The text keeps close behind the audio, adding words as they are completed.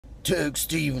Tugg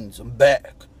Stevens, I'm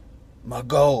back. My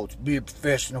goal is to be a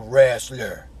professional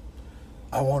wrestler.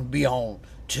 I want to be on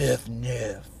Tough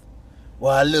Enough.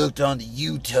 Well, I looked on the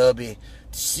YouTube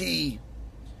to see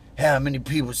how many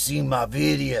people seen my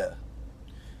video.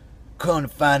 Come to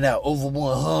find out, over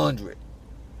 100.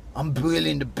 I'm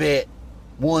willing to bet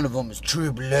one of them is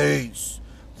Triple H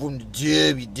from the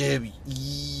WWE.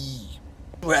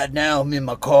 Right now, I'm in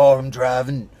my car. I'm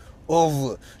driving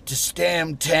over to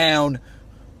Stamtown,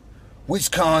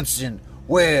 Wisconsin,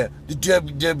 where the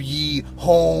WWE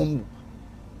home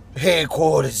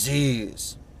headquarters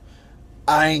is.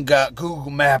 I ain't got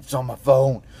Google Maps on my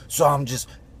phone, so I'm just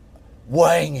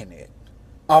winging it.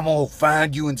 I'm gonna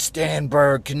find you in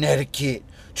Stanberg, Connecticut,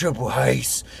 Triple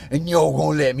H, and you're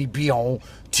gonna let me be on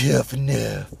Tough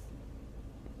Enough.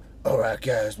 Alright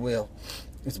guys, well,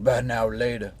 it's about an hour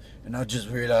later, and I just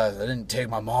realized I didn't take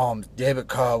my mom's debit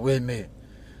card with me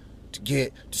to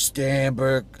get to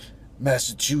Stanberg,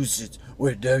 Massachusetts,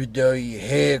 where the WWE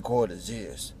headquarters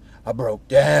is. I broke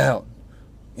down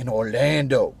in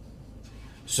Orlando,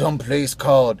 someplace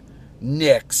called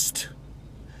Next.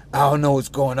 I don't know what's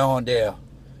going on there,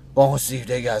 but I want to see if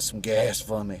they got some gas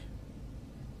for me.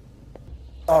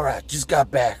 Alright, just got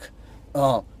back.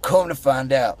 Come to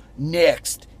find out,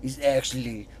 Next is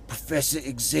actually Professor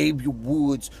Xavier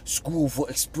Woods' School for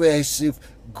Expressive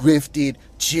Gifted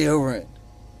Children.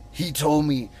 He told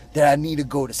me that I need to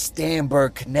go to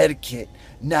Stanberg, Connecticut,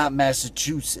 not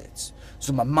Massachusetts.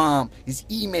 So my mom is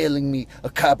emailing me a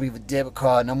copy of a debit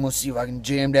card, and I'm going to see if I can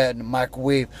jam that in the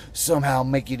microwave, somehow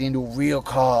make it into a real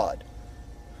card.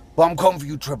 But I'm coming for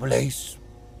you, Triple H.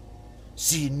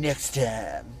 See you next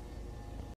time.